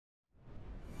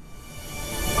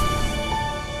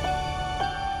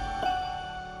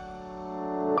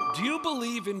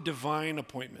believe in divine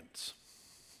appointments?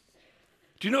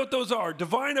 Do you know what those are?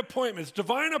 Divine appointments.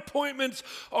 Divine appointments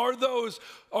are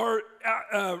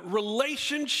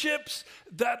relationships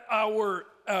that are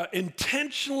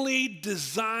intentionally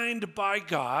designed by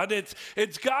God.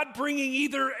 It's God bringing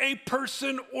either a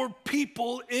person or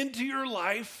people into your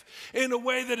life in a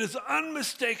way that is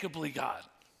unmistakably God.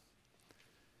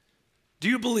 Do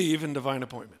you believe in divine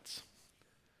appointments?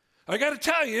 I got to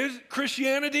tell you,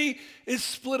 Christianity is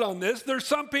split on this. There's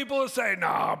some people that say,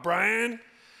 "Nah, Brian,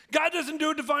 God doesn't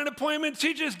do divine appointments.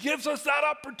 He just gives us that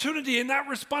opportunity and that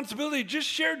responsibility. Just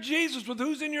share Jesus with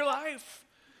who's in your life."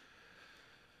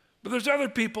 But there's other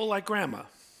people like Grandma,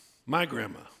 my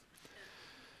grandma.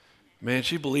 Man,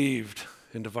 she believed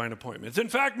in divine appointments. In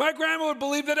fact, my grandma would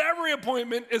believe that every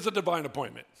appointment is a divine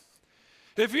appointment.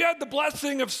 If you had the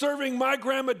blessing of serving my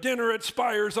grandma dinner at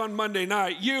Spires on Monday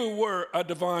night, you were a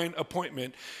divine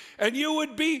appointment. And you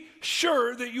would be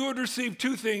sure that you would receive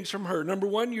two things from her. Number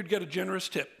one, you'd get a generous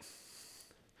tip.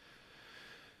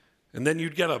 And then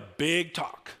you'd get a big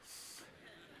talk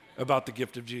about the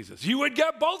gift of Jesus. You would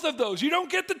get both of those. You don't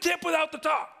get the tip without the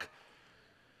talk.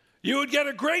 You would get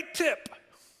a great tip,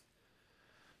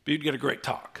 but you'd get a great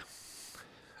talk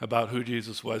about who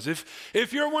Jesus was.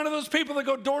 If you're one of those people that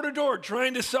go door to door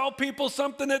trying to sell people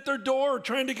something at their door or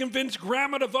trying to convince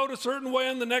grandma to vote a certain way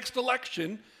in the next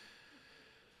election,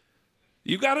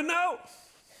 you got to know.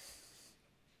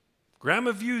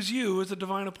 Grandma views you as a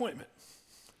divine appointment.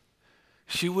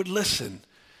 She would listen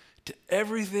to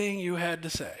everything you had to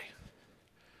say.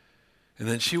 And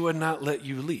then she would not let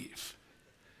you leave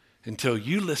until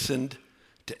you listened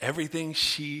to everything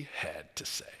she had to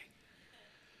say.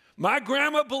 My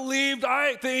grandma believed,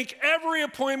 I think, every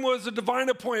appointment was a divine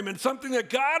appointment, something that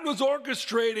God was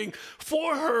orchestrating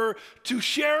for her to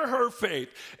share her faith.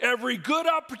 Every good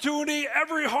opportunity,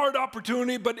 every hard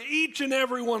opportunity, but each and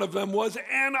every one of them was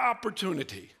an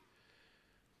opportunity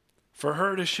for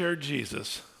her to share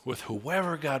Jesus with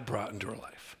whoever God brought into her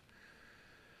life.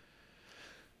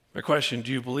 My question,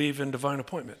 do you believe in divine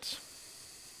appointments?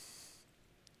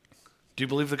 Do you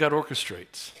believe that God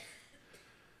orchestrates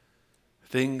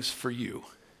things for you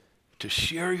to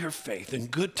share your faith in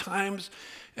good times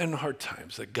and hard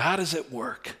times, that God is at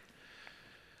work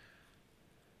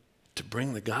to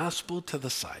bring the gospel to the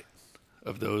sight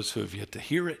of those who have yet to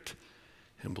hear it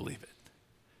and believe it?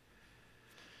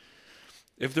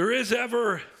 If there is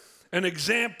ever an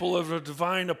example of a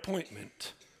divine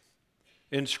appointment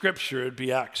in Scripture, it'd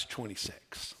be Acts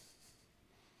 26.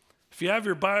 If you have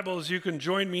your Bibles, you can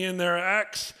join me in there.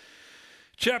 Acts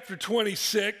chapter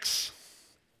 26.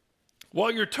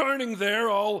 While you're turning there,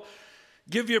 I'll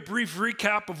give you a brief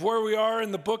recap of where we are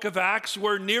in the book of Acts.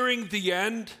 We're nearing the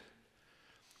end,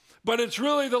 but it's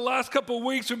really the last couple of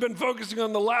weeks we've been focusing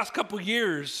on the last couple of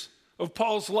years of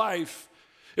Paul's life.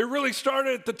 It really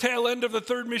started at the tail end of the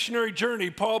third missionary journey.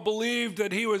 Paul believed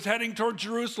that he was heading toward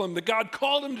Jerusalem, that God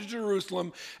called him to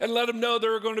Jerusalem and let him know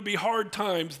there were going to be hard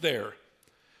times there.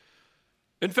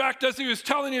 In fact, as he was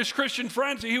telling his Christian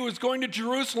friends that he was going to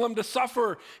Jerusalem to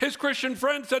suffer, his Christian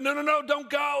friends said, no,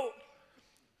 don't go.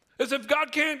 As if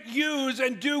God can't use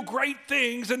and do great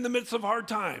things in the midst of hard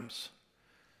times.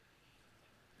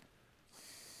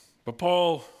 But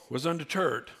Paul was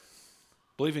undeterred,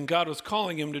 believing God was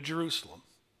calling him to Jerusalem.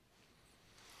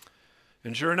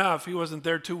 And sure enough, he wasn't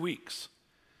there 2 weeks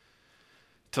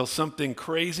till something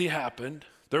crazy happened.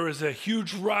 There was a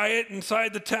huge riot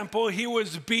inside the temple. He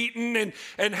was beaten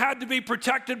and had to be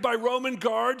protected by Roman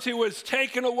guards. He was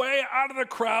taken away out of the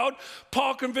crowd.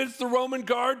 Paul convinced the Roman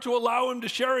guard to allow him to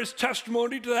share his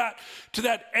testimony to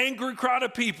that angry crowd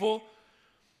of people.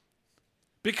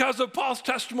 Because of Paul's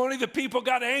testimony, the people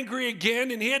got angry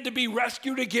again, and he had to be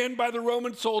rescued again by the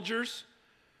Roman soldiers.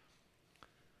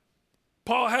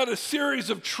 Paul had a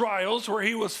series of trials where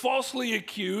he was falsely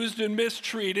accused and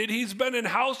mistreated. He's been in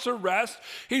house arrest.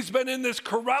 He's been in this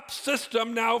corrupt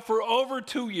system now for over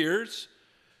 2 years.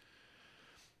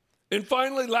 And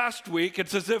finally, last week,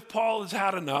 it's as if Paul has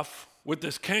had enough with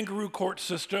this kangaroo court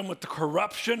system, with the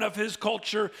corruption of his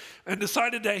culture, and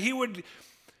decided that he would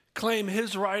claim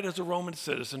his right as a Roman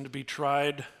citizen to be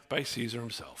tried by Caesar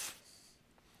himself.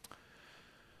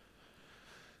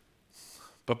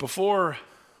 But before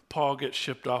Paul gets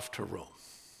shipped off to Rome,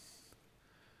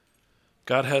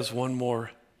 God has one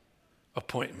more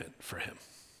appointment for him.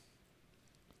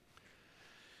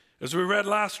 As we read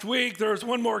last week, there's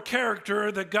one more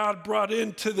character that God brought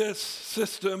into this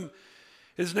system.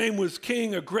 His name was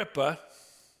King Agrippa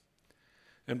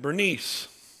and Bernice.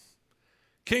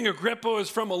 King Agrippa is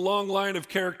from a long line of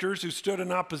characters who stood in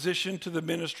opposition to the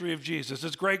ministry of Jesus.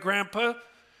 His great-grandpa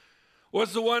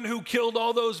was the one who killed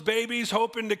all those babies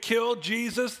hoping to kill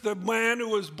Jesus, the man who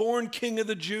was born King of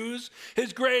the Jews.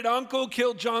 His great uncle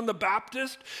killed John the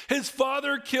Baptist. His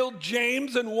father killed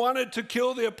James and wanted to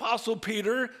kill the Apostle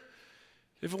Peter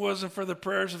if it wasn't for the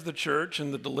prayers of the church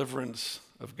and the deliverance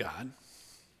of God.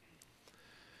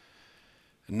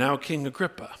 And now King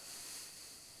Agrippa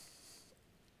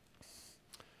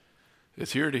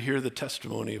is here to hear the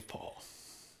testimony of Paul.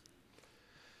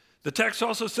 The text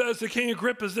also says that King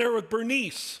Agrippa is there with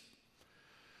Bernice.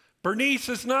 Bernice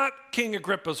is not King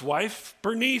Agrippa's wife.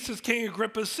 Bernice is King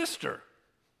Agrippa's sister.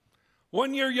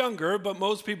 1 year younger, but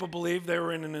most people believe they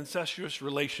were in an incestuous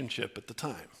relationship at the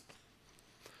time.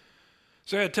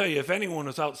 So I gotta tell you, if anyone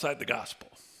was outside the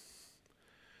gospel,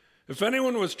 if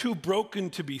anyone was too broken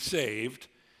to be saved,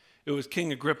 it was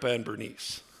King Agrippa and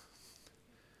Bernice.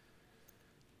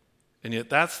 And yet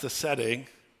that's the setting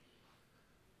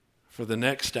for the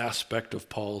next aspect of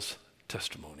Paul's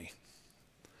testimony.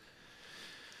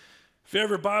 If you have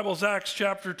your Bibles, Acts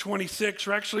chapter 26,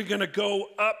 we're actually going to go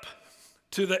up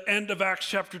to the end of Acts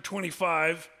chapter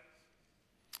 25.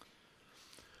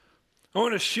 I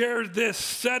want to share this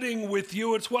setting with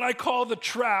you. It's what I call the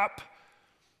trap.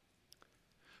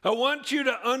 I want you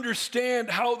to understand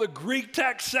how the Greek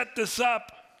text set this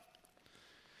up.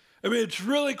 I mean, it's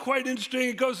really quite interesting.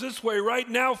 It goes this way. Right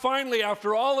now, finally,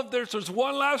 after all of this, there's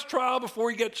one last trial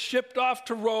before he gets shipped off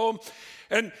to Rome.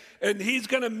 And he's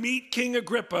going to meet King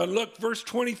Agrippa. Look, verse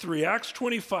 23, Acts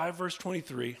 25, verse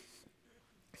 23.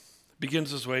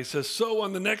 Begins this way. He says, "So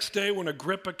on the next day when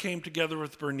Agrippa came together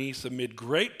with Bernice amid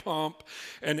great pomp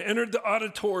and entered the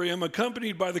auditorium,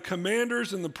 accompanied by the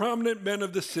commanders and the prominent men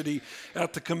of the city,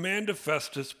 at the command of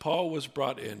Festus, Paul was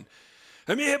brought in."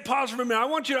 Let me hit pause for a minute. I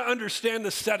want you to understand the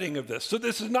setting of this. So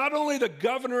this is not only the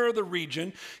governor of the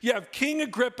region, you have King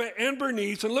Agrippa and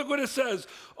Bernice, and look what it says,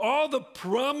 all the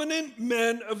prominent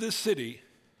men of the city.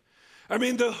 I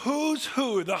mean, the who's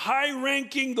who, the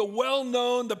high-ranking, the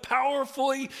well-known, the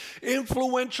powerfully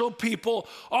influential people,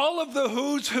 all of the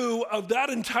who's who of that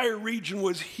entire region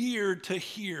was there to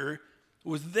hear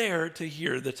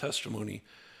the testimony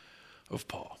of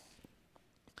Paul.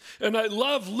 And I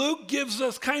love, Luke gives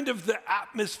us kind of the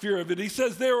atmosphere of it. He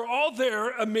says they were all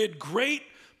there amid great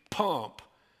pomp.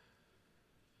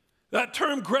 That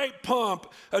term, great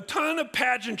pomp, a ton of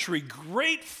pageantry,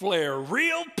 great flair,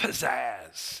 real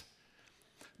pizzazz.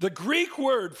 The Greek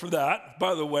word for that,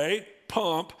 by the way,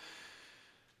 pomp,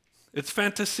 it's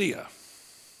fantasia.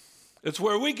 It's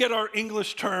where we get our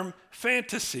English term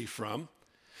fantasy from.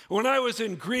 When I was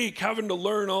in Greek having to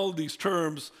learn all of these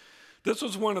terms, this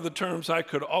was one of the terms I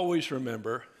could always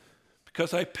remember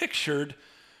because I pictured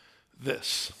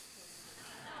this.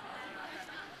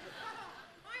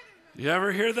 You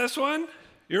ever hear this one?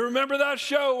 You remember that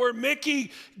show where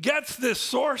Mickey gets this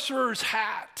sorcerer's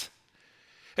hat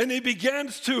and he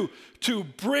begins to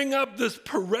bring up this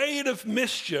parade of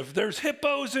mischief. There's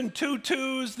hippos in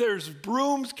tutus, there's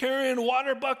brooms carrying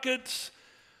water buckets.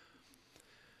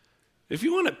 If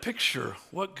you want to picture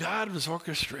what God was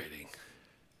orchestrating,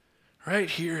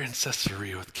 right here in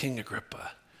Caesarea with King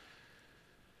Agrippa,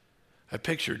 I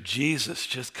pictured Jesus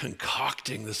just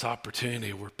concocting this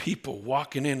opportunity where people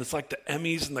walking in, it's like the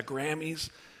Emmys and the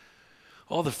Grammys,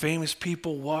 all the famous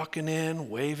people walking in,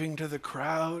 waving to the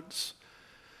crowds,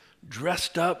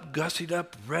 dressed up, gussied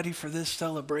up, ready for this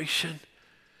celebration.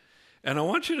 And I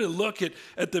want you to look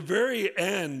at the very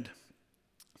end.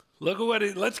 Look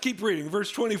at let's keep reading,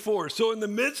 verse 24. So in the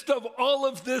midst of all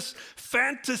of this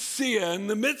fantasia, in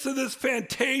the midst of this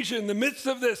fantasia, in the midst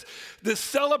of this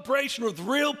celebration with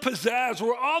real pizzazz,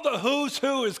 where all the who's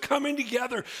who is coming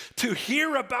together to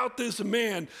hear about this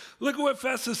man, look at what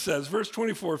Festus says, verse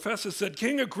 24. Festus said,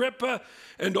 "King Agrippa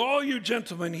and all you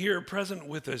gentlemen here present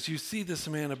with us, you see this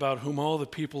man about whom all the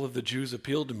people of the Jews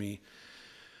appealed to me,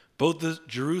 both at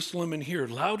Jerusalem and here,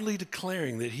 loudly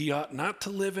declaring that he ought not to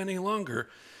live any longer.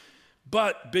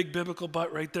 But," big biblical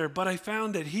but right there, "but I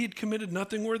found that he had committed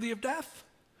nothing worthy of death.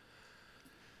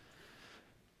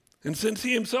 And since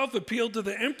he himself appealed to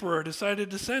the emperor, decided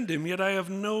to send him, yet I have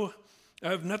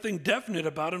nothing definite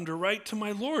about him to write to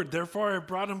my Lord. Therefore I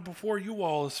brought him before you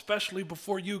all, especially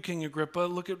before you, King Agrippa."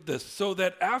 Look at this. "So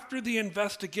that after the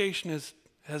investigation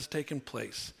has taken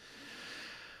place,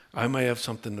 I may have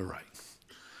something to write."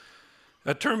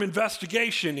 That term,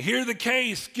 investigation, hear the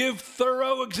case, give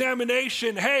thorough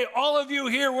examination. Hey, all of you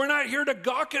here, we're not here to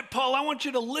gawk at Paul. I want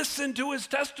you to listen to his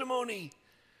testimony.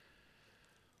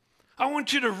 I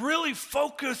want you to really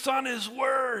focus on his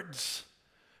words.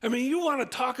 I mean, you want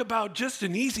to talk about just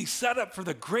an easy setup for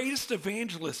the greatest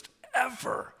evangelist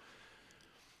ever.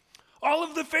 All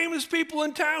of the famous people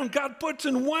in town God puts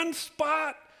in one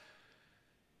spot.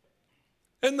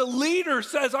 And the leader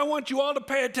says, I want you all to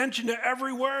pay attention to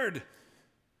every word.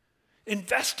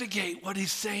 Investigate what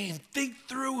he's saying. Think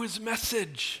through his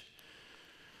message.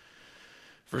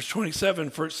 Verse 27,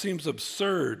 for it seems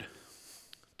absurd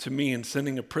to me in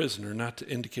sending a prisoner not to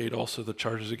indicate also the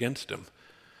charges against him.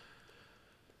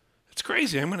 It's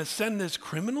crazy. I'm going to send this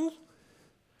criminal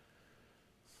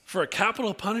for a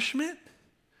capital punishment,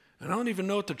 and I don't even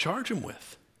know what to charge him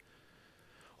with.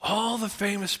 All the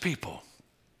famous people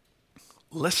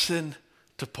listen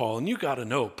to Paul. And you got to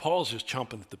know, Paul's just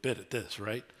chomping at the bit at this,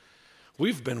 right?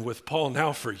 We've been with Paul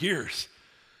now for years.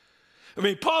 I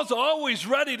mean, Paul's always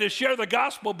ready to share the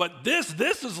gospel, but this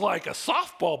is like a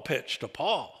softball pitch to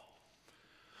Paul.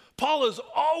 Paul is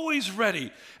always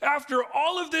ready. After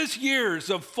all of these years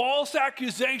of false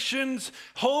accusations,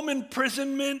 home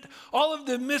imprisonment, all of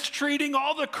the mistreating,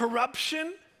 all the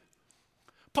corruption,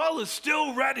 Paul is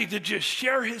still ready to just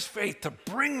share his faith, to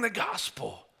bring the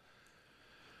gospel.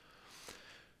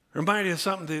 Remind you of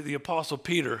something the Apostle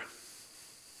Peter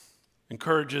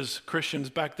encourages Christians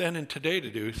back then and today to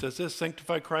do. He says this,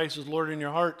 sanctify Christ as Lord in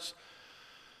your hearts,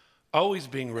 always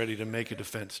being ready to make a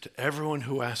defense to everyone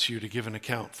who asks you to give an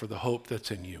account for the hope that's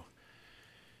in you,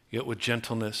 yet with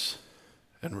gentleness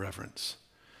and reverence.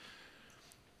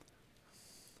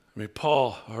 I mean,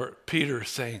 Paul or Peter is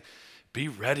saying, be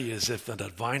ready as if the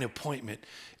divine appointment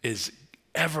is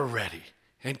ever ready.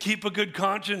 And keep a good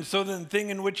conscience so that the thing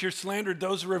in which you're slandered,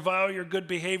 those who revile your good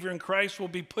behavior in Christ will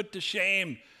be put to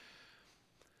shame.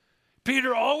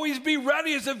 Peter, always be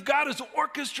ready as if God is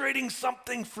orchestrating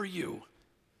something for you.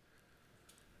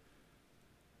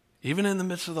 Even in the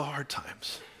midst of the hard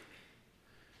times.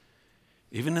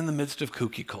 Even in the midst of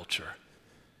kooky culture.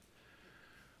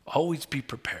 Always be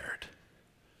prepared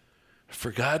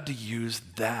for God to use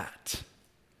that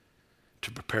to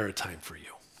prepare a time for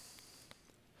you.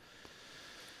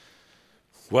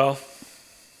 Well,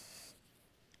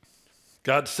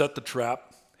 God set the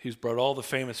trap. He's brought all the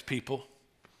famous people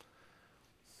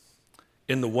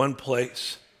in the one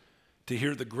place to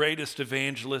hear the greatest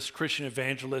evangelist, Christian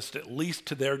evangelist, at least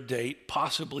to their date,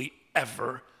 possibly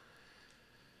ever,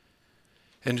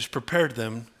 and has prepared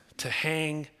them to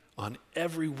hang on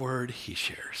every word he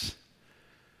shares.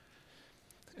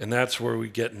 And that's where we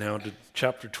get now to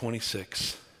chapter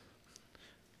 26.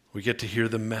 We get to hear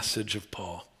the message of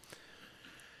Paul.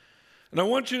 And I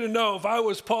want you to know, if I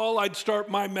was Paul, I'd start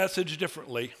my message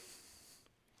differently.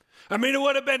 I mean, it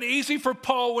would have been easy for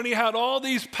Paul when he had all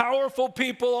these powerful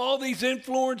people, all these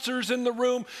influencers in the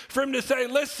room, for him to say,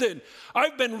 listen,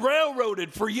 I've been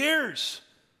railroaded for years.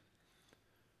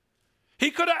 He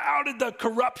could have outed the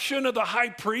corruption of the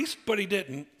high priest, but he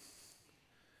didn't.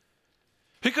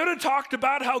 He could have talked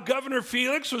about how Governor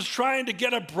Felix was trying to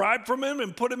get a bribe from him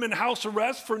and put him in house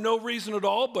arrest for no reason at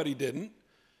all, but he didn't.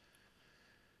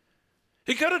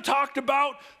 He could have talked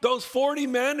about those 40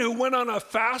 men who went on a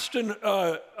fast and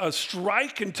a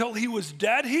strike until he was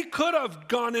dead. He could have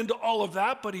gone into all of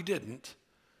that, but he didn't.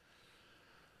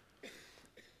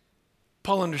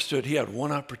 Paul understood he had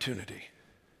one opportunity.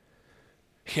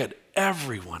 He had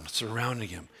everyone surrounding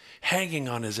him, hanging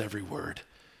on his every word.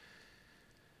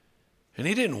 And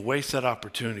he didn't waste that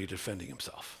opportunity defending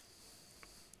himself.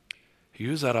 He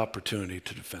used that opportunity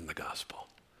to defend the gospel.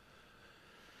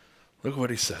 Look at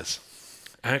what he says.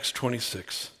 Acts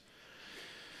 26.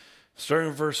 Starting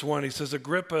in verse 1, he says,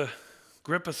 Agrippa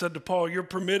said to Paul, you're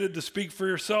permitted to speak for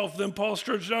yourself. Then Paul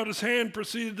stretched out his hand,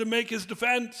 proceeded to make his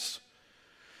defense.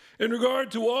 In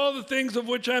regard to all the things of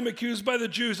which I'm accused by the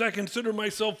Jews, I consider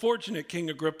myself fortunate,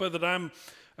 King Agrippa, that I'm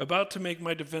about to make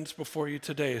my defense before you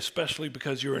today, especially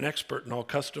because you're an expert in all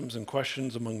customs and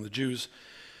questions among the Jews.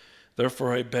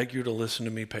 Therefore, I beg you to listen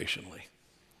to me patiently.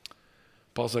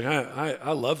 Paul's like,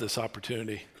 I love this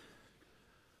opportunity.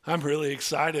 I'm really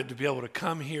excited to be able to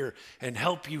come here and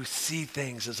help you see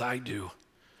things as I do.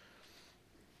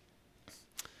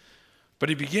 But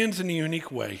he begins in a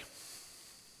unique way.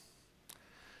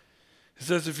 He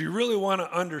says, if you really want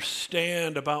to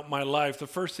understand about my life, the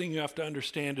first thing you have to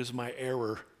understand is my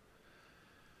error.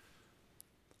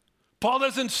 Paul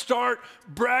doesn't start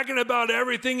bragging about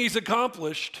everything he's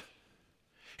accomplished.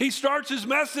 He starts his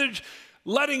message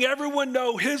letting everyone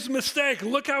know his mistake.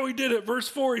 Look how he did it. Verse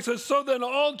 4, he says, so then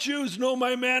all Jews know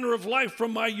my manner of life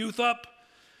from my youth up,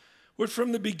 which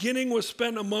from the beginning was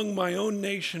spent among my own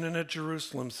nation and at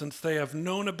Jerusalem, since they have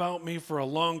known about me for a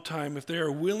long time, if they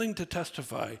are willing to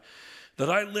testify that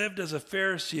I lived as a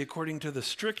Pharisee according to the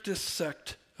strictest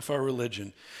sect of our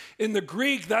religion. In the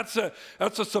Greek, that's a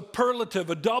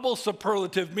superlative, a double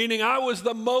superlative, meaning I was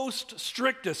the most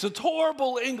strictest. It's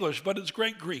horrible English, but it's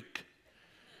great Greek.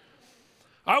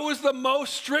 I was the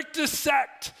most strictest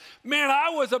sect. Man,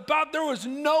 there was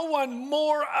no one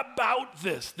more about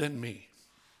this than me.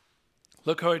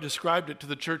 Look how he described it to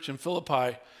the church in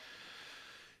Philippi.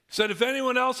 He said, if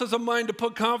anyone else has a mind to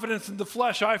put confidence in the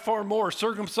flesh, I far more,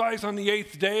 circumcised on the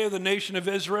 8th day of the nation of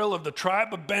Israel, of the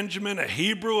tribe of Benjamin, a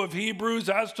Hebrew of Hebrews,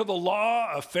 as to the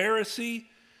law, a Pharisee,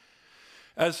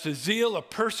 as to zeal, a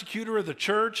persecutor of the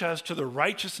church, as to the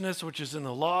righteousness which is in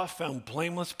the law, found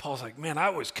blameless. Paul's like, man, I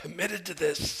was committed to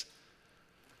this.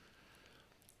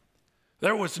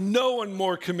 There was no one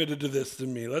more committed to this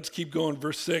than me. Let's keep going,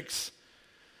 verse 6.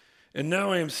 And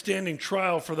now I am standing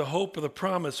trial for the hope of the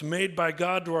promise made by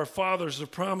God to our fathers, the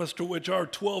promise to which our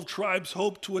 12 tribes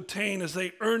hope to attain as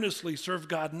they earnestly serve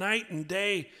God night and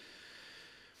day.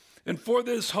 And for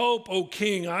this hope, O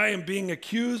king, I am being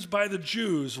accused by the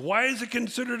Jews. Why is it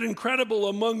considered incredible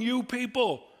among you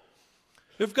people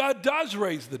if God does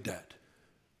raise the dead?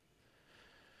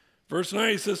 Verse 9,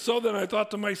 he says, so then I thought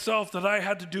to myself that I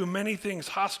had to do many things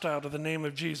hostile to the name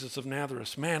of Jesus of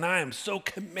Nazareth. Man, I am so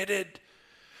committed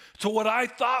to what I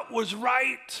thought was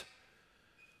right.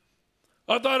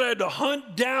 I thought I had to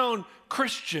hunt down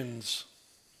Christians.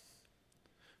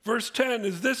 Verse 10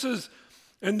 is this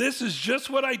is just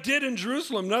what I did in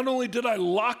Jerusalem. Not only did I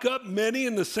lock up many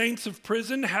in the saints of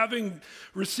prison, having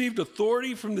received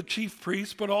authority from the chief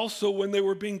priests, but also when they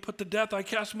were being put to death, I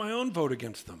cast my own vote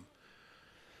against them.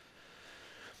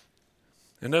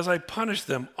 And as I punished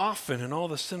them often in all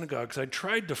the synagogues, I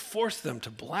tried to force them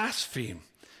to blaspheme.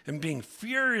 And being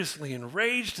furiously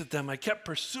enraged at them, I kept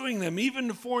pursuing them, even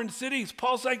to foreign cities.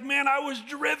 Paul's like, man, I was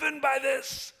driven by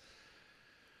this.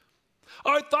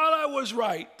 I thought I was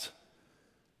right.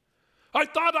 I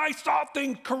thought I saw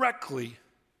things correctly.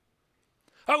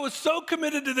 I was so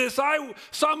committed to this, I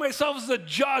saw myself as a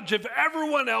judge of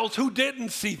everyone else who didn't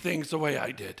see things the way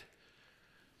I did.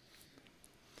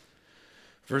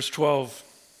 Verse 12.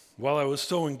 While I was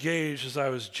so engaged as I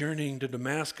was journeying to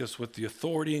Damascus with the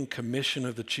authority and commission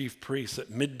of the chief priests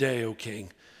at midday, O king,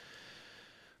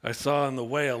 I saw on the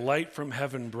way a light from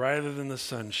heaven brighter than the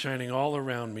sun shining all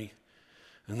around me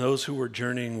and those who were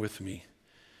journeying with me.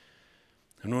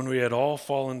 And when we had all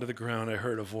fallen to the ground, I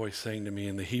heard a voice saying to me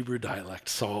in the Hebrew dialect,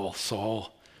 Saul,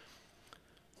 Saul,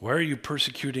 why are you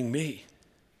persecuting me?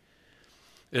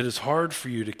 It is hard for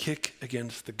you to kick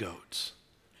against the goads.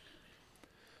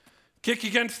 Kick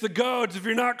against the goads. If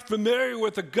you're not familiar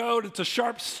with a goad, it's a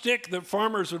sharp stick that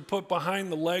farmers would put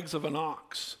behind the legs of an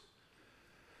ox.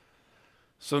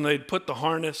 So when they'd put the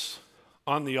harness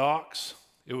on the ox,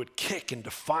 it would kick in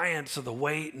defiance of the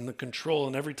weight and the control,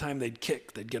 and every time they'd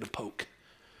kick, they'd get a poke.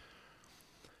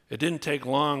 It didn't take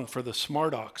long for the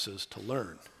smart oxes to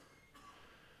learn.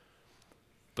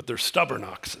 But they're stubborn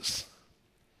oxes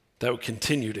that would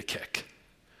continue to kick.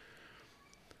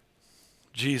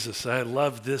 Jesus, I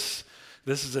love this.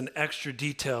 This is an extra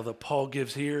detail that Paul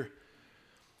gives here.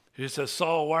 He says,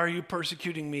 Saul, why are you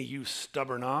persecuting me, you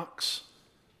stubborn ox?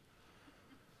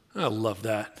 I love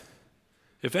that.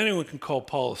 If anyone can call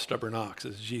Paul a stubborn ox,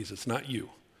 it's Jesus, not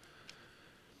you.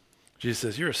 Jesus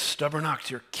says, you're a stubborn ox.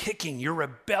 You're kicking, you're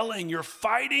rebelling, you're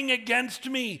fighting against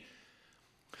me.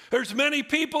 There's many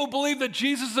people who believe that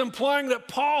Jesus is implying that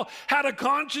Paul had a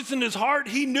conscience in his heart.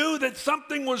 He knew that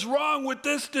something was wrong with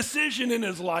this decision in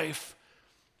his life.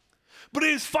 But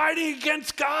he was fighting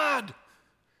against God.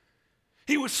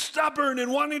 He was stubborn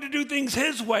and wanting to do things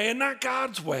his way and not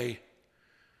God's way.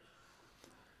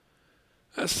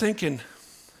 I was thinking,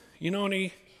 you know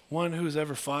anyone who's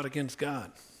ever fought against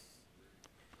God?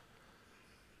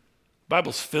 The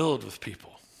Bible's filled with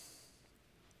people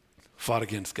fought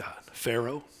against God.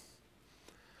 Pharaoh.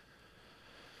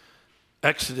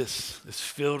 Exodus is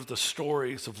filled with the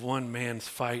stories of one man's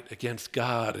fight against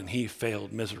God, and he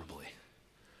failed miserably.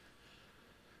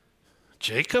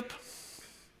 Jacob,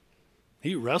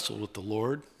 he wrestled with the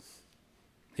Lord.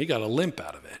 He got a limp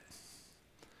out of it.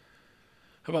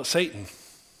 How about Satan?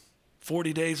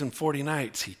 40 days and 40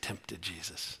 nights he tempted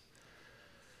Jesus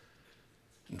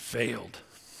and failed.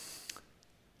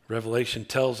 Revelation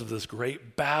tells of this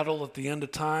great battle at the end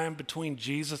of time between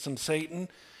Jesus and Satan.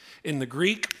 In the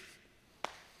Greek,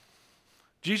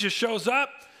 Jesus shows up,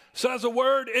 says a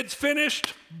word, it's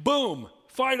finished, boom,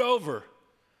 fight over.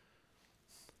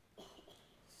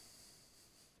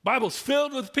 Bible's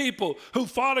filled with people who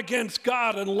fought against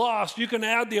God and lost. You can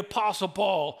add the Apostle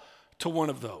Paul to one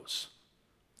of those.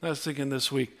 I was thinking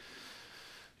this week,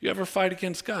 you ever fight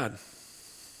against God?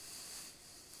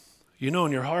 You know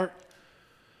in your heart,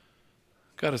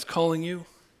 God is calling you,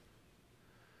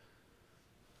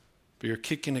 but you're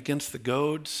kicking against the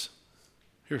goads.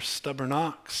 You're a stubborn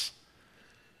ox.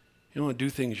 You don't want to do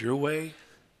things your way.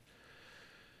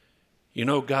 You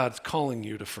know God's calling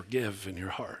you to forgive in your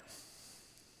heart.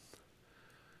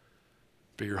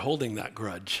 But you're holding that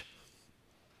grudge.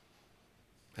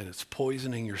 And it's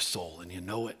poisoning your soul, and you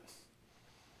know it.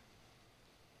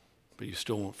 But you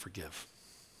still won't forgive.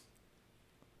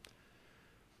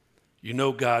 You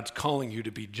know God's calling you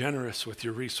to be generous with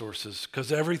your resources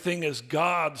because everything is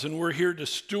God's and we're here to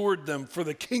steward them for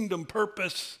the kingdom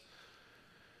purpose.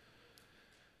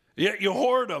 Yet you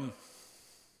hoard them.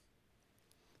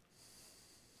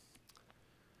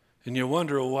 And you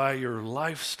wonder why your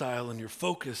lifestyle and your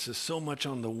focus is so much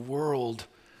on the world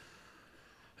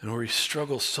and where you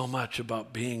struggle so much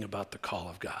about being about the call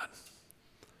of God.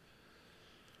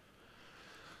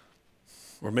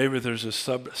 Or maybe there's a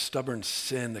stubborn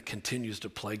sin that continues to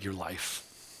plague your life.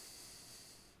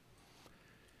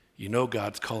 You know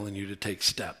God's calling you to take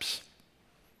steps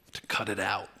to cut it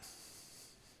out.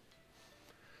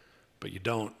 But you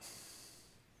don't.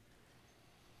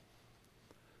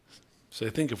 So I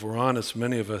think if we're honest,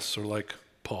 many of us are like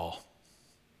Paul.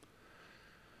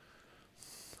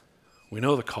 We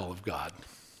know the call of God.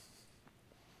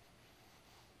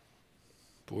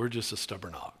 But we're just a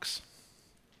stubborn ox,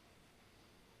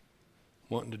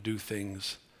 wanting to do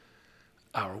things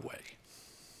our way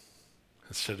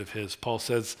instead of his. Paul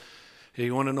says, hey,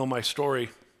 you want to know my story?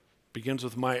 Begins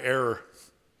with my error.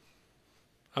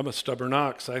 I'm a stubborn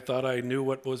ox. I thought I knew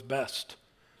what was best.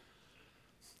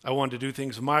 I wanted to do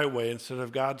things my way instead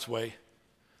of God's way.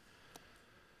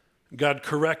 God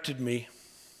corrected me.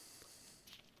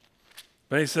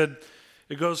 And he said,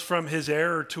 it goes from his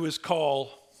error to his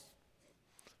call.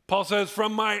 Paul says,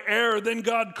 from my error, then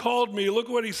God called me. Look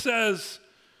what he says.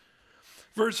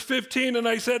 Verse 15, and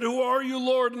I said, who are you,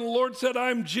 Lord? And the Lord said,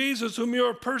 I'm Jesus, whom you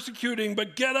are persecuting.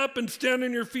 But get up and stand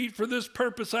on your feet. For this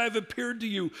purpose I have appeared to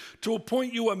you, to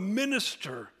appoint you a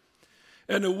minister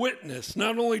and a witness,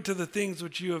 not only to the things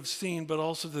which you have seen, but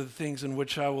also to the things in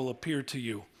which I will appear to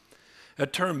you.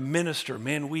 That term minister,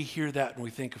 man, we hear that and we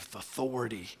think of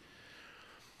authority.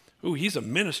 Ooh, he's a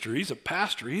minister, he's a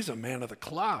pastor, he's a man of the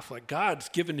cloth. Like God's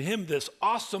given him this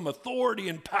awesome authority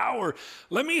and power.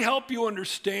 Let me help you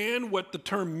understand what the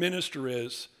term minister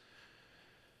is.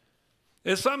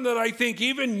 It's something that I think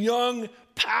even young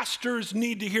pastors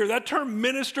need to hear. That term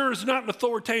minister is not an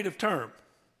authoritative term.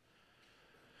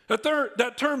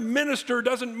 That term minister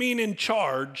doesn't mean in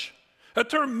charge. That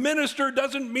term minister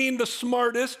doesn't mean the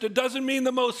smartest. It doesn't mean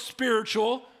the most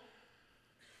spiritual.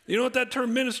 You know what that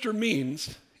term minister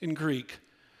means in Greek?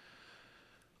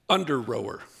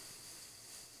 Under-rower.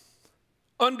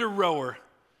 Under-rower.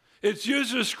 It's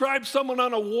used to describe someone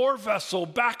on a war vessel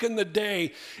back in the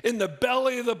day in the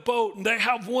belly of the boat, and they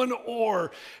have one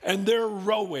oar, and they're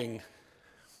rowing.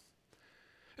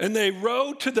 And they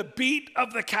row to the beat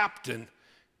of the captain.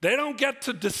 They don't get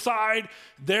to decide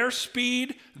their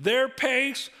speed, their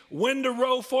pace, when to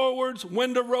row forwards,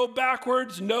 when to row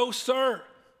backwards. No, sir.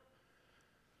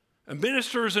 A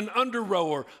minister is an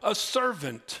under-rower, a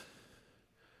servant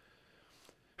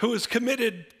who is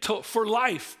committed for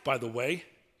life, by the way.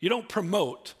 You don't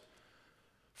promote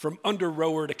from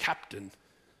under-rower to captain.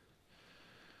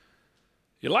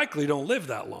 You likely don't live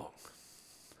that long.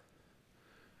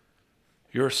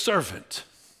 You're a servant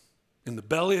in the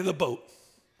belly of the boat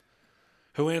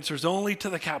who answers only to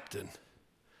the captain.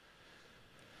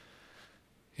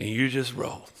 And you just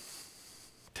row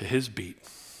to his beat,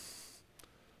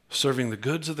 serving the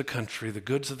goods of the country, the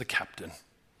goods of the captain,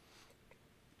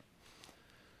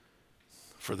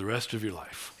 for the rest of your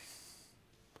life.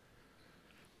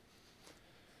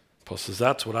 Paul says,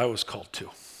 that's what I was called to.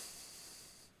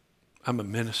 I'm a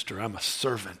minister. I'm a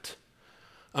servant.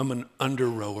 I'm an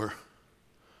under-rower.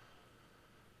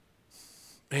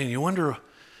 Man, you wonder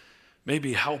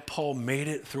maybe how Paul made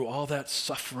it through all that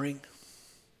suffering,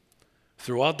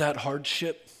 through all that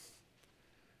hardship,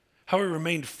 how he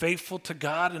remained faithful to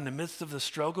God in the midst of the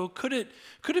struggle. Could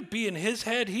it be in his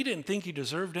head he didn't think he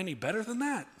deserved any better than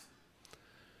that?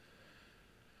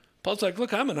 Paul's like,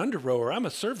 look, I'm an under-rower. I'm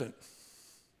a servant.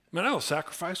 Man, I'll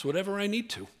sacrifice whatever I need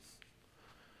to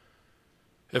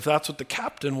if that's what the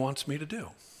captain wants me to do.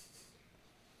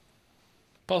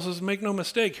 Paul says, make no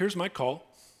mistake, here's my call.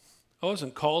 I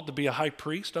wasn't called to be a high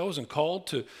priest. I wasn't called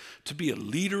to be a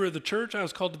leader of the church. I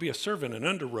was called to be a servant, an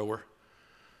under-rower,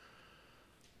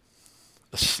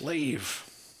 a slave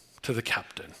to the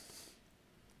captain.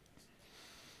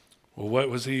 Well, what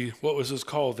was his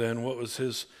call then?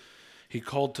 He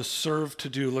called to serve to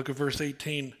do. Look at verse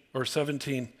 18 or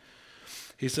 17.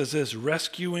 He says this,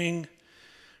 rescuing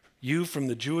you from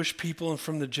the Jewish people and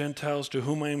from the Gentiles to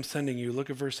whom I am sending you.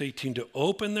 Look at verse 18, to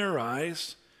open their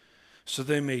eyes so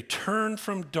they may turn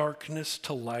from darkness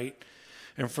to light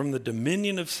and from the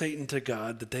dominion of Satan to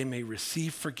God, that they may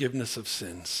receive forgiveness of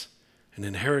sins, an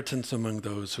inheritance among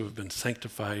those who have been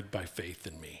sanctified by faith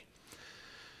in me.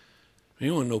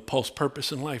 You want to know Paul's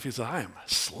purpose in life? He says, I am a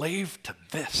slave to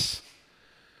this.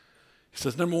 He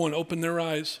says, number one, open their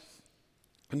eyes.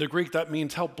 In the Greek, that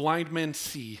means help blind men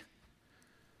see.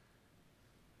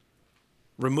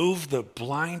 Remove the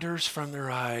blinders from their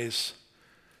eyes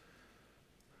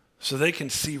so they can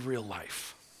see real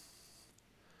life.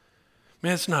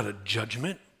 Man, it's not a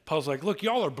judgment. Paul's like, look,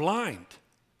 y'all are blind.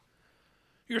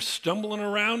 You're stumbling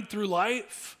around through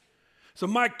life. So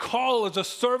my call as a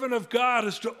servant of God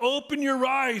is to open your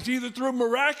eyes, either through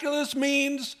miraculous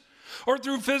means or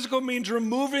through physical means,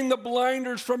 removing the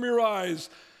blinders from your eyes.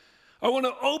 I want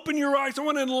to open your eyes. I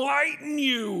want to enlighten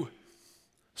you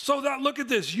so that, look at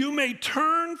this, you may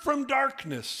turn from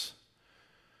darkness.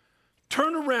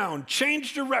 Turn around,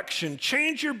 change direction,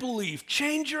 change your belief,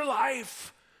 change your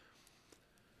life.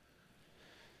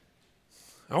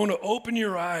 I want to open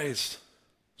your eyes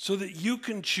so that you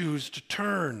can choose to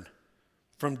turn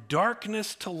from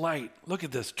darkness to light. Look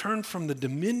at this, turn from the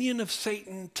dominion of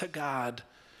Satan to God.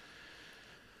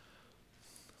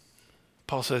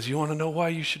 Paul says, you want to know why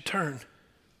you should turn?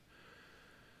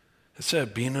 It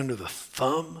said, being under the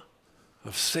thumb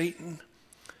of Satan,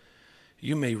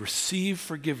 you may receive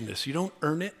forgiveness. You don't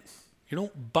earn it. You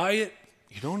don't buy it.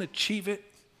 You don't achieve it.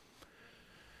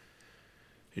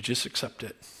 You just accept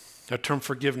it. That term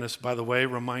forgiveness, by the way,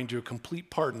 reminds you of complete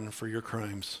pardon for your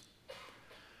crimes.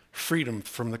 Freedom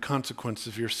from the consequence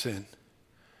of your sin.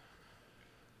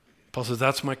 Paul says,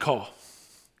 that's my call.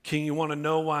 King, you want to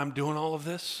know why I'm doing all of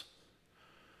this?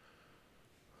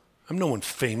 I'm no one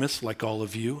famous like all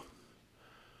of you.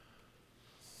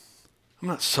 I'm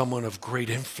not someone of great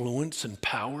influence and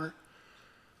power.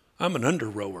 I'm an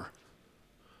under-rower.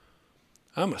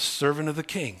 I'm a servant of the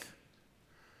King.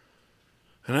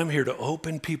 And I'm here to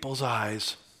open people's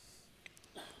eyes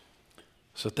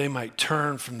so that they might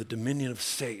turn from the dominion of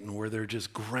Satan, where they're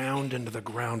just ground into the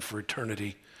ground for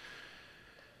eternity,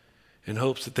 in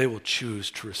hopes that they will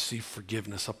choose to receive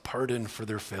forgiveness, a pardon for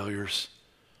their failures,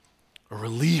 a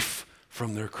relief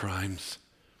from their crimes.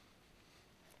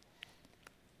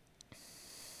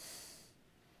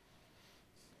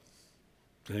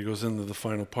 Then he goes into the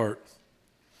final part.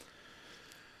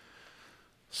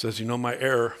 Says, you know my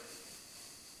error.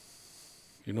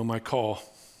 You know my call.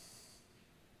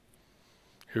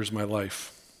 Here's my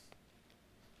life.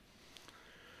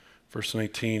 Verse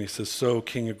 19, he says, so,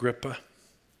 King Agrippa,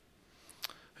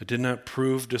 I did not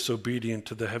prove disobedient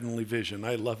to the heavenly vision.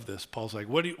 I love this. Paul's like,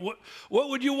 what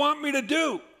would you want me to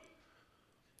do?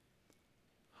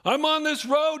 I'm on this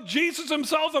road. Jesus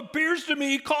himself appears to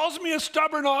me, calls me a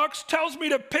stubborn ox, tells me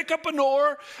to pick up an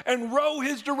oar and row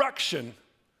his direction.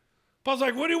 Paul's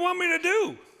like, what do you want me to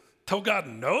do? Tell God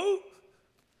no?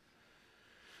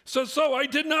 So I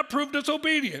did not prove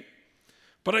disobedient,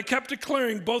 but I kept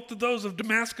declaring both to those of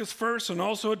Damascus first and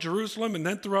also at Jerusalem and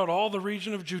then throughout all the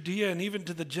region of Judea and even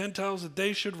to the Gentiles that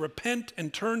they should repent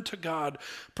and turn to God,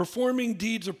 performing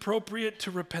deeds appropriate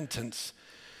to repentance.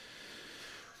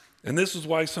 And this is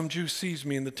why some Jews seized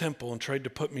me in the temple and tried to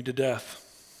put me to death.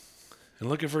 And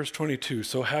look at verse 22.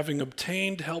 So having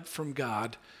obtained help from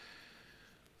God,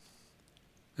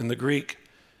 in the Greek,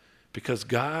 because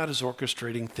God is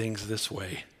orchestrating things this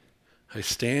way, I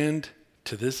stand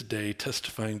to this day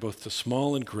testifying both to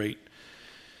small and great,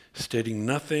 stating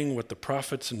nothing what the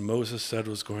prophets and Moses said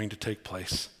was going to take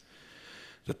place,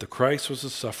 that the Christ was a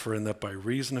sufferer and that by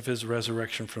reason of his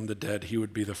resurrection from the dead, he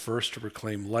would be the first to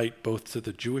proclaim light both to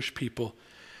the Jewish people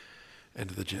and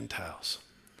to the Gentiles.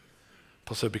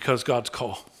 Paul said, because God's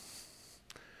call,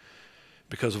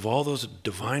 because of all those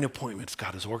divine appointments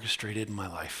God has orchestrated in my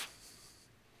life,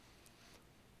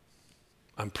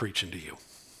 I'm preaching to you.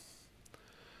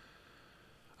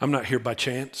 I'm not here by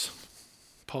chance,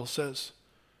 Paul says.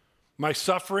 My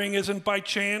suffering isn't by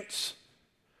chance.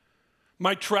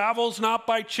 My travel's not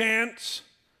by chance.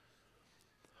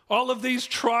 All of these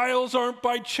trials aren't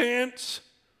by chance.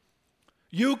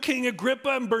 You, King Agrippa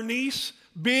and Bernice,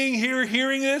 being here,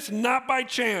 hearing this, not by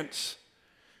chance.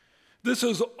 This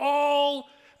is all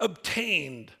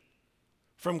obtained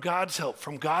from God's help,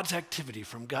 from God's activity,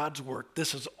 from God's work.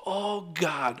 This is all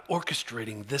God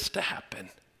orchestrating this to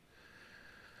happen.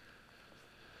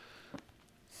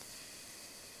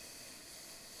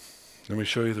 Let me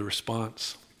show you the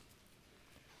response.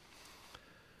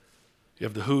 You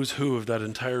have the who's who of that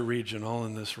entire region all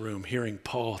in this room, hearing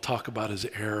Paul talk about his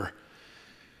error.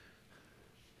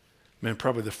 Man,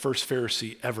 probably the first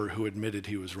Pharisee ever who admitted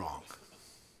he was wrong.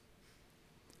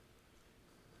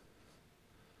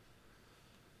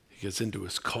 He gets into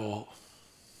his call.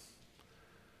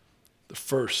 the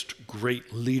first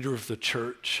great leader of the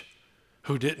church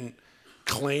who didn't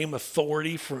claim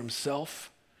authority for himself,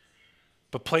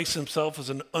 but placed himself as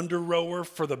an under-rower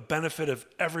for the benefit of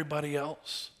everybody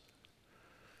else.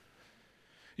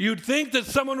 You'd think that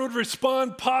someone would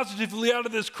respond positively out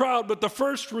of this crowd, but the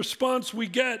first response we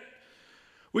get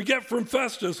from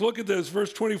Festus. Look at this,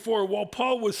 verse 24. While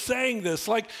Paul was saying this,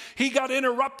 like he got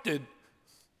interrupted.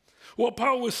 While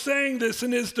Paul was saying this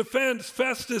in his defense,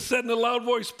 Festus said in a loud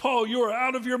voice, Paul, you are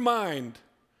out of your mind.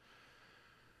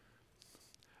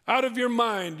 Out of your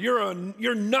mind.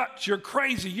 You're nuts. You're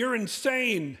crazy. You're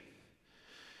insane.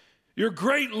 Your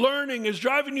great learning is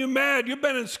driving you mad. You've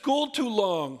been in school too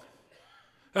long.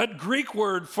 That Greek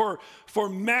word for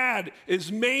mad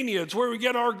is mania. It's where we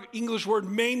get our English word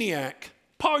maniac.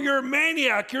 Paul, you're a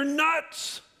maniac. You're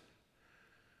nuts.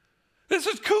 This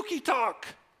is kooky talk.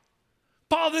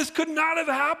 Paul, this could not have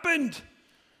happened.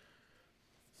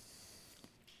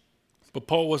 But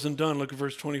Paul wasn't done. Look at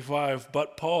verse 25.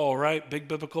 But Paul, right? Big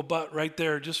biblical but right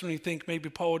there. Just when you think maybe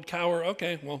Paul would cower,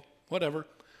 okay, well, whatever.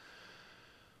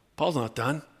 Paul's not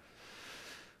done.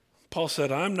 Paul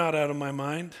said, I'm not out of my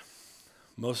mind.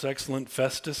 Most excellent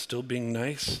Festus, still being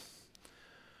nice.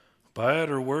 But I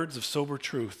utter words of sober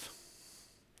truth.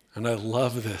 And I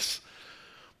love this.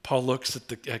 Paul looks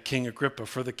at King Agrippa,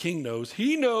 for the king knows.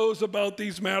 He knows about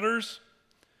these matters.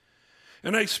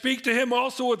 And I speak to him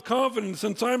also with confidence,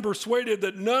 since I'm persuaded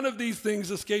that none of these things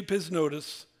escape his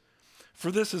notice.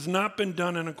 For this has not been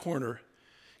done in a corner.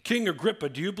 King Agrippa,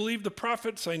 do you believe the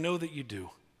prophets? I know that you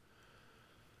do.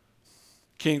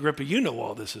 King Agrippa, you know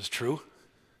all this is true.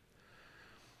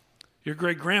 Your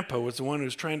great-grandpa was the one who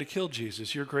was trying to kill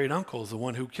Jesus. Your great-uncle is the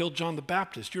one who killed John the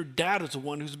Baptist. Your dad is the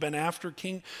one who's been after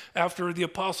the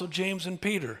apostle James and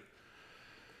Peter.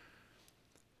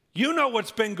 You know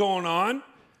what's been going on.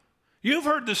 You've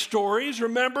heard the stories.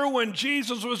 Remember when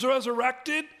Jesus was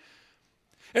resurrected?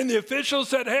 And the officials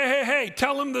said, hey,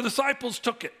 tell him the disciples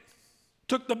took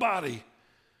the body.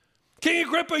 King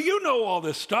Agrippa, you know all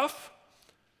this stuff.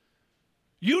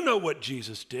 You know what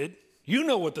Jesus did. You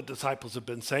know what the disciples have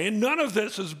been saying. None of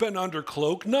this has been under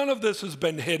cloak. None of this has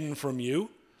been hidden from you.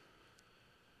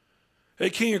 Hey,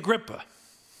 King Agrippa,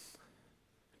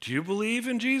 do you believe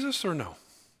in Jesus or no?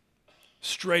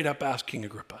 Straight up ask King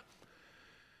Agrippa.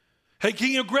 Hey,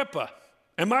 King Agrippa,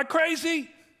 am I crazy?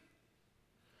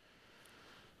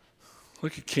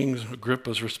 Look at King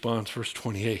Agrippa's response, verse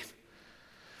 28.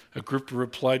 Agrippa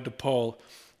replied to Paul,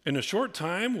 in a short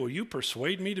time, will you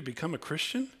persuade me to become a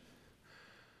Christian?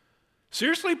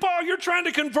 Seriously, Paul, you're trying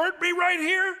to convert me right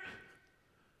here?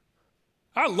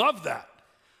 I love that.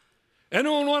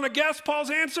 Anyone want to guess Paul's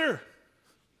answer?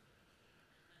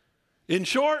 In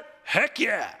short, heck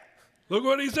yeah. Look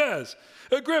what he says.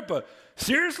 Agrippa,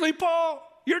 seriously, Paul,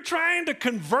 you're trying to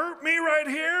convert me right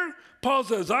here? Paul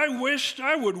says, I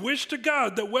would wish to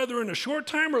God that whether in a short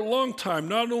time or a long time,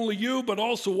 not only you, but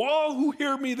also all who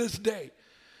hear me this day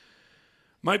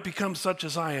might become such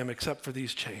as I am, except for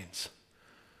these chains.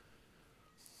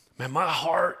 Man, my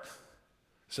heart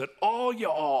said, all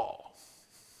y'all,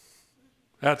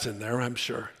 that's in there, I'm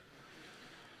sure.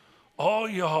 All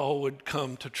y'all would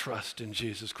come to trust in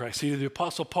Jesus Christ. See, the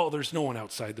Apostle Paul, there's no one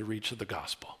outside the reach of the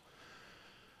gospel.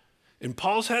 In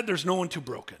Paul's head, there's no one too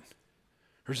broken.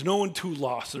 There's no one too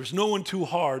lost. There's no one too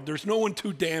hard. There's no one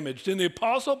too damaged. In the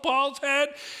Apostle Paul's head,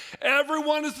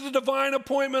 everyone is the divine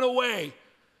appointment away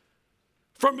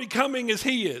from becoming as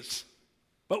he is,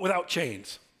 but without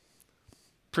chains.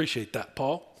 Appreciate that,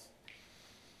 Paul.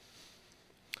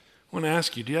 I want to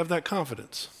ask you, do you have that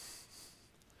confidence?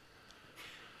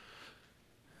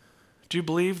 Do you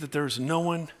believe that there's no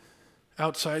one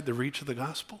outside the reach of the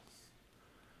gospel?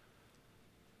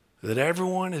 That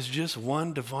everyone is just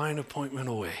one divine appointment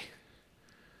away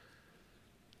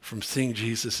from seeing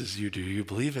Jesus as you do? You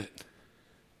believe it?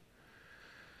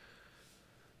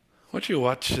 I want you to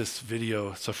watch this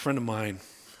video. It's a friend of mine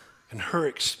and her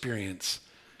experience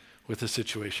with a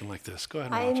situation like this. Go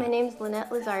ahead and watch it. Hi, my name's Lynette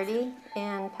Lizardi,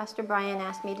 and Pastor Brian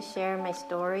asked me to share my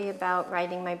story about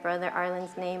writing my brother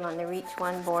Arlen's name on the Reach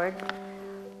One board.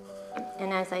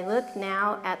 And as I look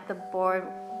now at the board,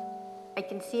 I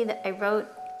can see that I wrote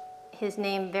his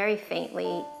name very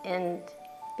faintly, and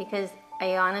because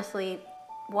I honestly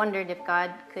wondered if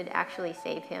God could actually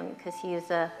save him, because he is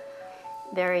a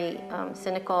very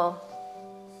cynical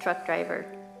truck driver.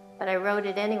 But I wrote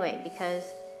it anyway because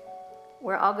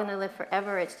we're all going to live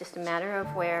forever. It's just a matter of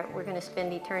where we're going to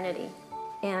spend eternity.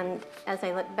 And as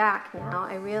I look back now,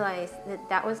 I realize that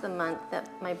that was the month that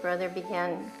my brother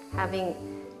began having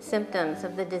symptoms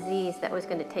of the disease that was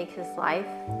going to take his life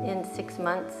in 6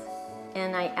 months.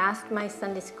 and I asked my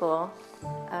Sunday school,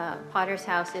 Potter's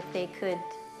House, if they could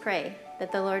pray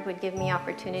that the Lord would give me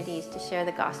opportunities to share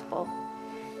the gospel.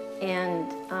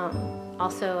 And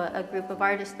also a group of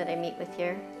artists that I meet with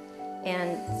here.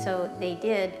 And so they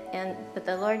did, but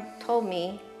the Lord told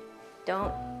me,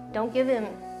 don't give him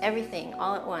everything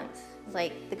all at once. It's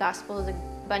like the gospel is a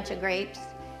bunch of grapes,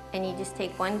 and you just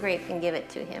take one grape and give it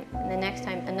to him. And the next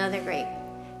time, another grape,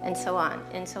 and so on.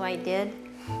 And so I did,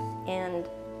 and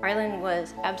Arlen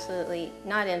was absolutely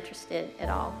not interested at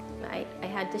all. I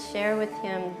had to share with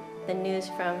him the news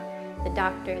from the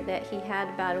doctor that he had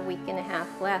about a week and a half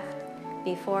left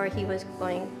before he was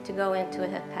going to go into a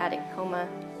hepatic coma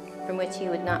from which he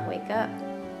would not wake up.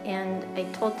 And I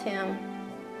told him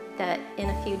that in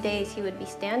a few days he would be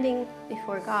standing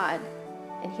before God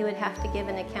and he would have to give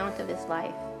an account of his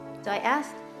life. So I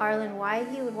asked Arlen why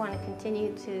he would want to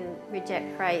continue to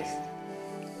reject Christ,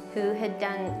 who had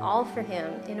done all for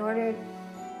him in order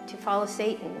to follow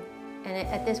Satan. And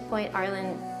at this point,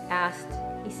 Arlen asked,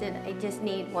 he said, I just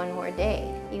need one more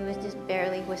day. He was just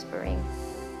barely whispering.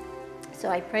 So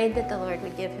I prayed that the Lord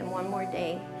would give him one more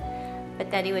day,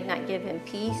 but that he would not give him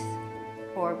peace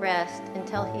or rest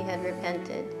until he had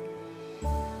repented.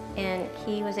 And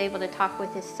he was able to talk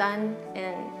with his son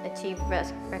and achieve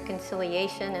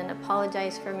reconciliation and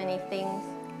apologize for many things.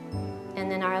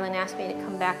 And then Arlen asked me to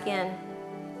come back in,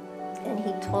 and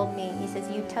he told me, he says,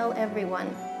 you tell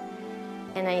everyone.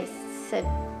 And I said,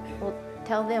 well,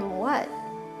 tell them what?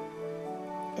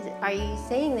 Are you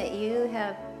saying that you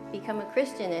have become a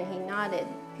Christian? And he nodded,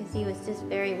 because he was just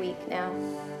very weak now.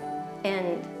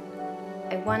 And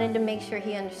I wanted to make sure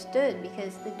he understood,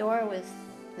 because the door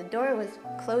was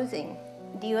closing.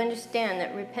 Do you understand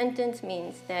that repentance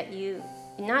means that you,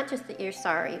 not just that you're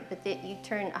sorry, but that you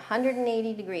turn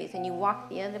 180 degrees and you walk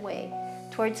the other way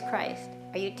towards Christ?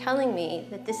 Are you telling me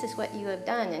that this is what you have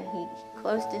done? And he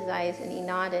closed his eyes and he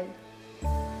nodded.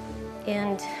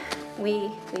 And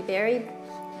we buried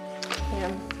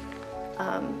him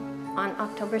on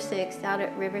October 6th out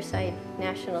at Riverside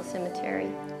National Cemetery.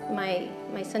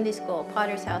 My Sunday school,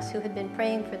 Potter's House, who had been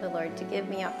praying for the Lord to give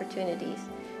me opportunities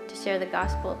to share the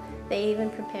gospel, they even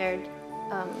prepared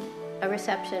a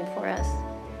reception for us.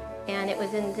 And it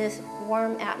was in this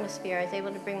warm atmosphere I was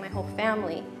able to bring my whole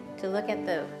family to look at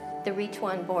the Reach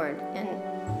One board and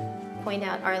point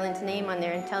out Arlen's name on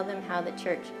there and tell them how the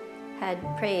church had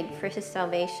prayed for his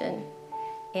salvation.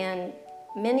 And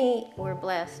many were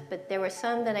blessed, but there were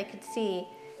some that I could see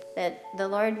that the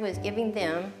Lord was giving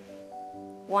them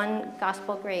one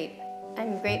gospel grape.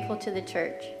 I'm grateful to the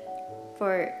church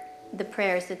for the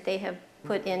prayers that they have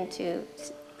put into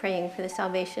praying for the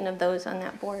salvation of those on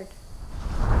that board.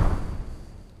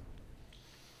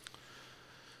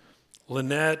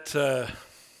 Lynette,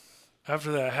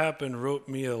 after that happened, wrote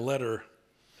me a letter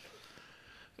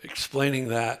explaining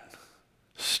that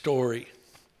story.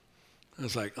 I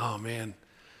was like, oh man,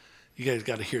 you guys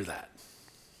got to hear that.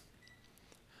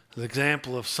 An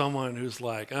example of someone who's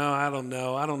like, oh, I don't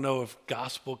know if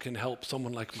gospel can help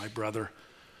someone like my brother.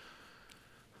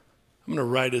 I'm going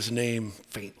to write his name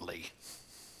faintly,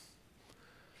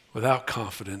 without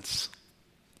confidence.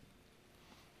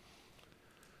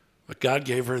 But God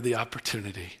gave her the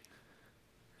opportunity.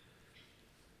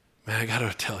 Man, I got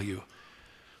to tell you,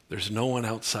 there's no one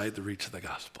outside the reach of the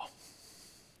gospel.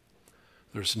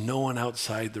 There's no one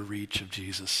outside the reach of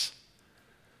Jesus.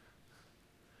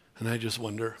 And I just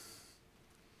wonder,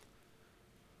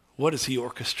 what is he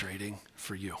orchestrating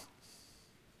for you?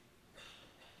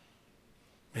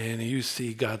 Man, you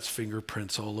see God's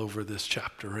fingerprints all over this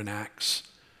chapter in Acts.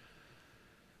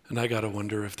 And I got to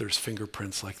wonder if there's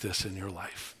fingerprints like this in your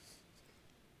life.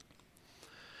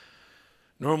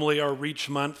 Normally our Reach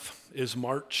Month is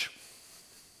March.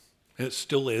 And it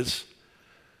still is.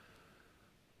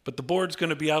 But the board's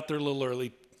going to be out there a little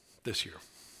early this year.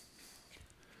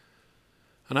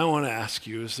 And I want to ask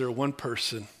you, is there one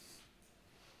person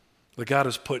that God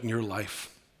has put in your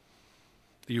life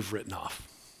that you've written off?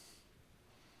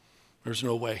 There's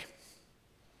no way.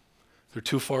 They're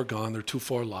too far gone. They're too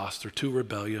far lost. They're too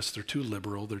rebellious. They're too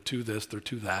liberal. They're too this. They're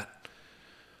too that.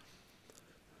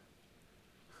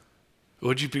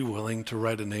 Would you be willing to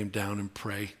write a name down and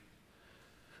pray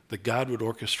that God would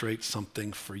orchestrate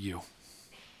something for you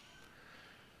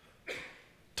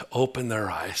to open their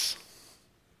eyes,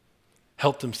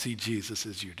 help them see Jesus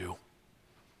as you do,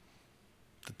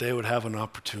 that they would have an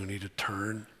opportunity to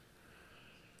turn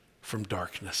from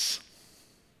darkness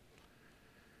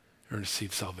and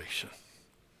receive salvation?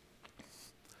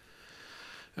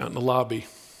 Out in the lobby,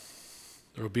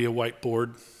 there will be a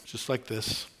whiteboard just like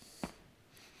this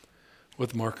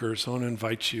with markers. I want to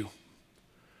invite you,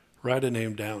 write a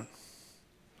name down.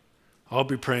 I'll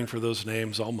be praying for those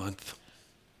names all month.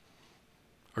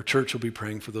 Our church will be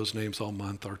praying for those names all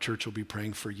month. Our church will be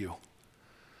praying for you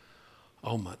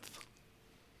all month.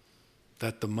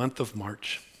 That the month of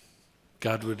March,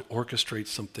 God would orchestrate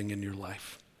something in your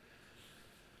life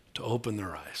to open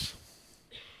their eyes,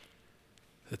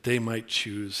 that they might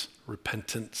choose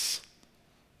repentance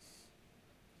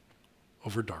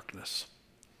over darkness,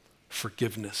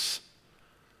 forgiveness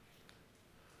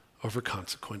over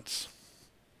consequence.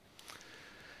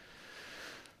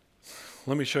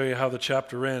 Let me show you how the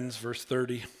chapter ends, verse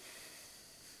 30.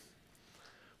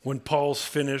 When Paul's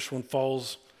finished, when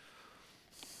Paul's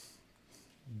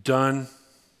done,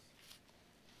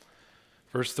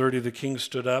 verse 30, the king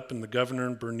stood up, and the governor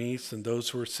and Bernice and those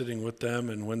who were sitting with them,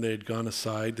 and when they had gone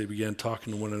aside, they began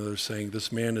talking to one another, saying,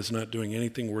 "This man is not doing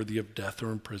anything worthy of death or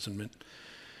imprisonment."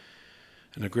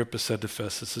 And Agrippa said to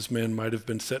Festus, "This man might have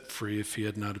been set free if he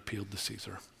had not appealed to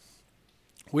Caesar."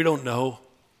 We don't know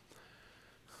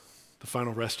the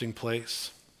final resting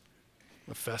place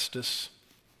of Festus,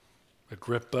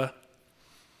 Agrippa,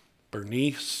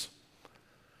 Bernice,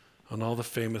 and all the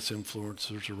famous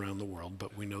influencers around the world,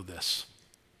 but we know this.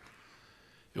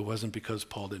 It wasn't because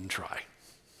Paul didn't try.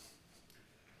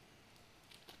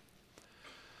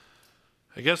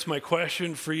 I guess my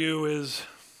question for you is,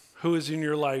 who is in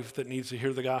your life that needs to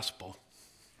hear the gospel?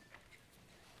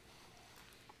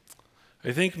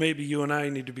 I think maybe you and I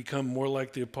need to become more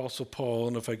like the Apostle Paul,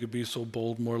 and if I could be so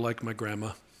bold, more like my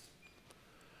grandma.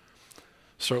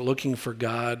 Start looking for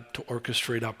God to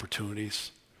orchestrate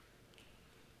opportunities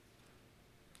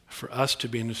for us to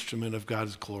be an instrument of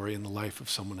God's glory in the life of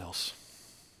someone else.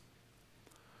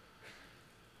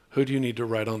 Who do you need to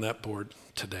write on that board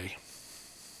today?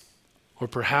 Or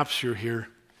perhaps you're here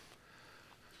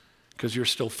because you're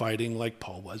still fighting like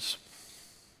Paul was.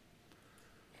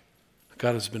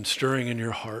 God has been stirring in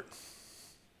your heart.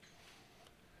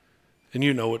 And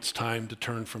you know it's time to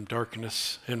turn from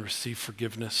darkness and receive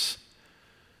forgiveness.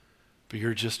 But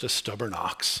you're just a stubborn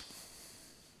ox.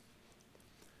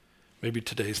 Maybe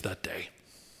today's that day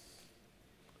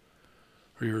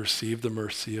where you receive the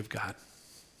mercy of God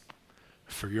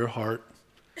for your heart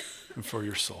and for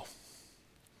your soul.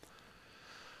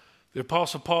 The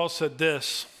Apostle Paul said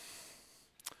this,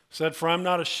 said, "For I'm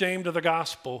not ashamed of the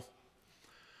gospel,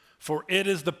 for it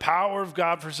is the power of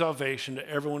God for salvation to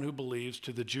everyone who believes,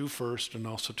 to the Jew first and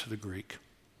also to the Greek."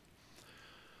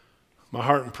 My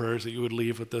heart and prayer is that you would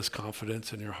leave with this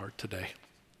confidence in your heart today.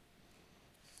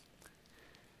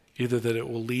 Either that it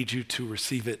will lead you to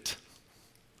receive it,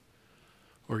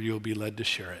 or you'll be led to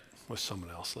share it with someone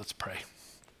else. Let's pray.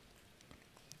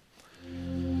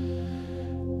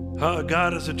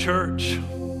 God, as a church,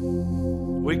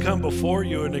 we come before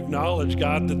you and acknowledge,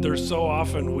 God, that there's so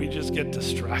often we just get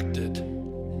distracted.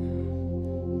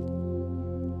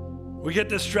 We get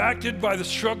distracted by the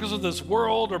struggles of this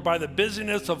world or by the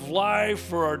busyness of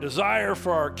life or our desire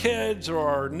for our kids or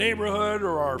our neighborhood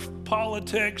or our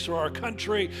politics or our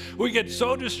country. We get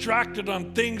so distracted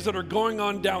on things that are going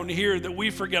on down here that we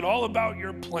forget all about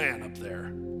your plan up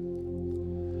there.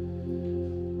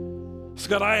 So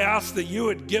God, I ask that you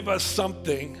would give us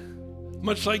something,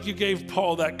 much like you gave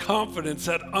Paul that confidence,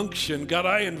 that unction. God,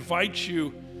 I invite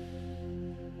you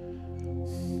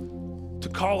to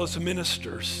call us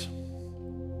ministers.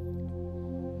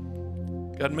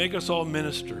 God, make us all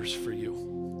ministers for you.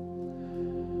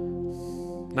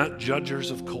 Not judges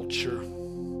of culture,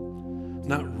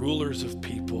 not rulers of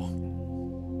people,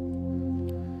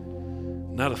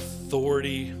 not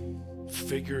authority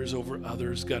figures over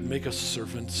others. God, make us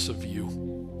servants of you.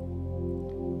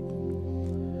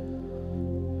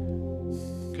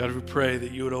 God, we pray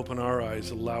that you would open our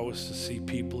eyes, allow us to see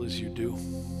people as you do,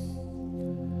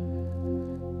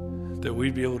 that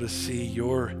we'd be able to see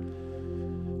your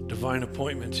divine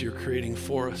appointments you're creating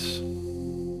for us.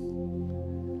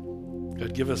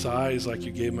 God, give us eyes like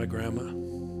you gave my grandma,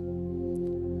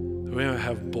 that we might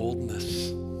have boldness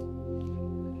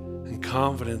and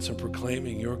confidence in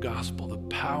proclaiming your gospel, the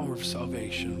power of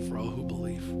salvation for all who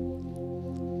believe.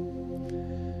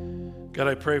 God,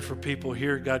 I pray for people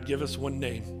here. God, give us one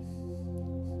name.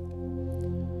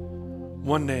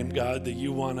 One name, God, that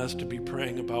you want us to be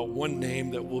praying about. One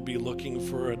name that we'll be looking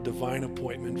for a divine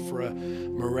appointment, for a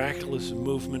miraculous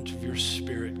movement of your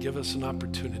Spirit. Give us an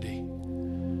opportunity.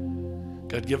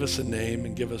 God, give us a name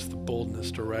and give us the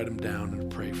boldness to write them down and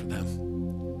pray for them.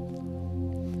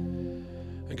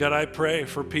 And God, I pray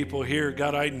for people here.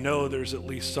 God, I know there's at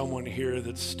least someone here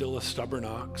that's still a stubborn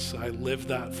ox. I lived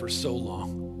that for so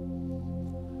long.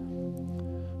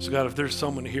 So God, if there's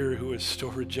someone here who is still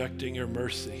rejecting your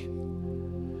mercy,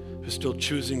 who's still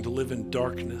choosing to live in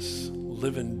darkness,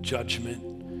 live in judgment,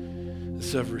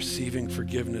 instead of receiving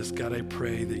forgiveness, God, I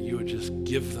pray that you would just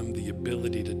give them the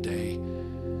ability today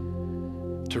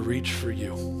to reach for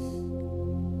you.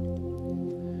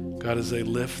 God, as they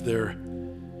lift their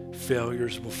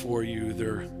failures before you,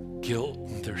 their guilt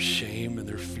and their shame and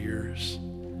their fears,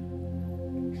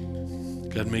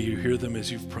 God, may you hear them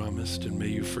as you've promised, and may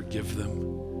you forgive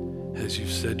them as you've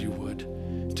said you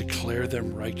would. Declare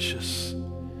them righteous.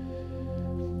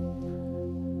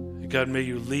 God, may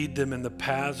you lead them in the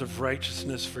paths of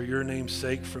righteousness for your name's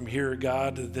sake from here,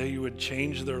 God, that you would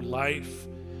change their life,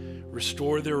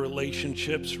 restore their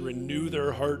relationships, renew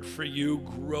their heart for you,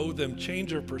 grow them,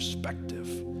 change their perspective,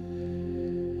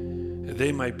 that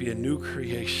they might be a new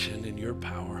creation in your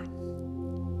power.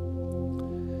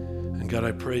 And God,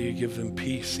 I pray you give them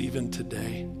peace even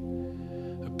today,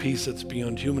 a peace that's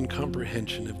beyond human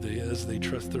comprehension as they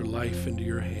trust their life into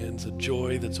your hands, a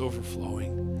joy that's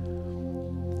overflowing.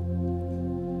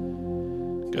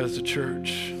 God, as a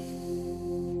church,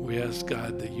 we ask,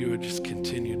 God, that you would just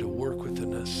continue to work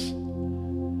within us,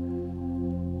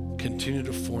 continue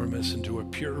to form us into a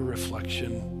pure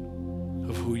reflection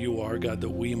of who you are, God, that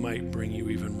we might bring you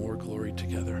even more glory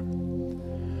together.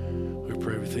 We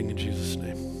pray everything in Jesus'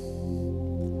 name.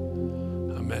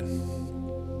 Amen.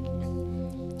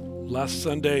 Last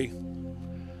Sunday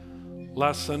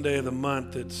of the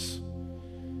month,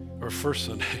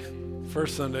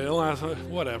 first Sunday,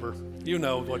 whatever. You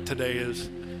know what today is.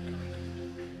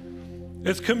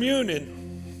 It's communion.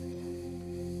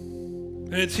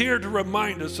 And it's here to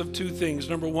remind us of two things.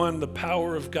 Number one, the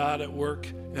power of God at work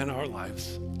in our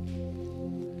lives.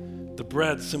 The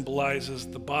bread symbolizes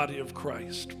the body of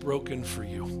Christ broken for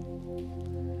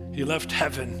you. He left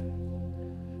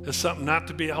heaven as something not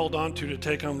to be held on to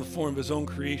take on the form of his own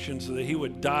creation so that he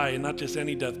would die, and not just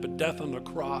any death, but death on the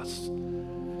cross.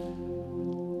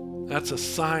 That's a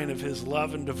sign of his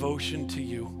love and devotion to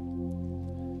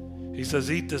you. He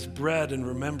says, eat this bread in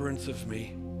remembrance of me.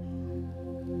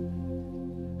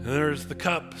 And there's the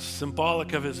cup,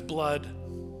 symbolic of his blood,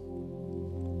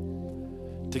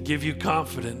 to give you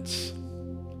confidence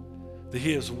that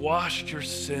he has washed your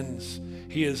sins.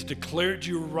 He has declared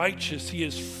you righteous. He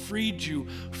has freed you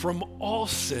from all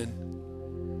sin.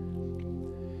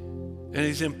 And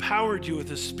he's empowered you with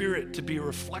his Spirit to be a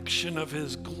reflection of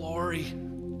his glory.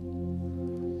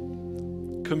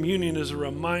 Communion is a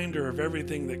reminder of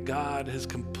everything that God has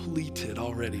completed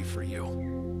already for you.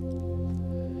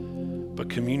 But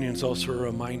communion is also a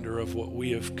reminder of what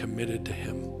we have committed to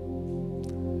him.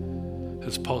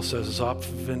 As Paul says, as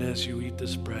often as you eat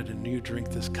this bread and you drink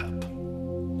this cup,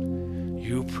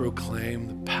 you proclaim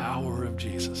the power of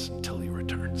Jesus until he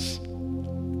returns.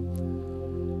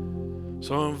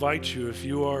 So I invite you, if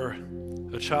you are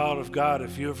a child of God,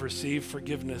 if you have received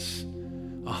forgiveness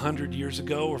 100 years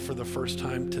ago or for the first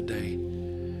time today,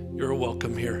 you're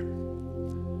welcome here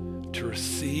to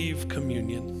receive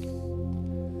communion,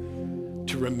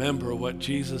 to remember what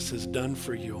Jesus has done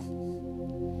for you,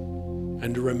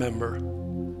 and to remember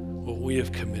what we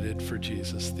have committed for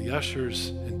Jesus. The ushers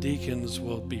and deacons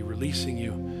will be releasing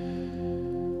you,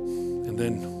 and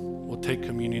then we'll take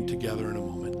communion together in a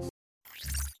moment.